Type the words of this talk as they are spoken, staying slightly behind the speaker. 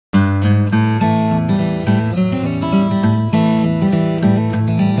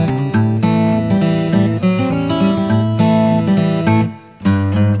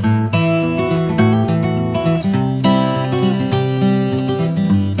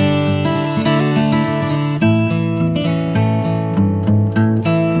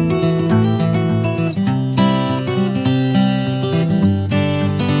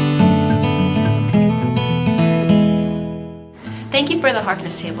the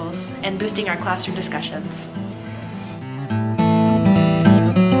Harkness tables and boosting our classroom discussions.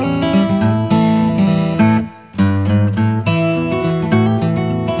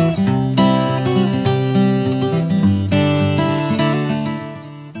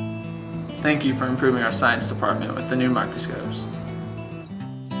 Thank you for improving our science department with the new microscopes.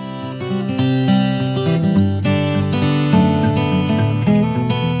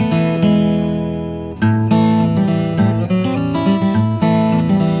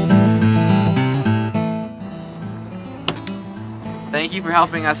 Thank you for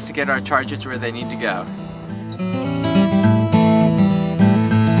helping us to get our charges where they need to go.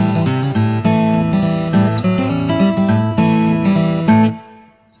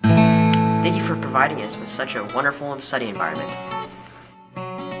 Thank you for providing us with such a wonderful study environment.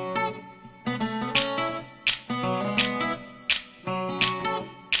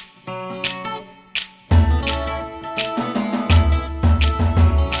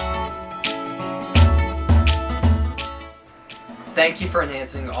 Thank you for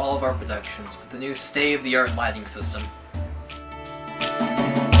enhancing all of our productions with the new state-of-the-art lighting system.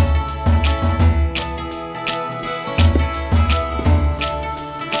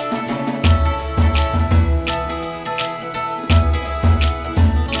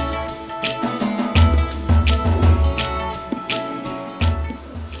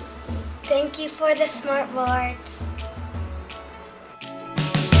 Thank you for the smart boards.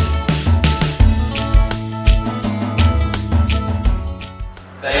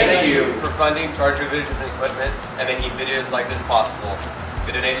 Thank you for funding Charge Revisions and equipment and making videos like this possible.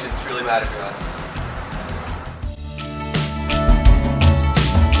 The donations truly matter to us.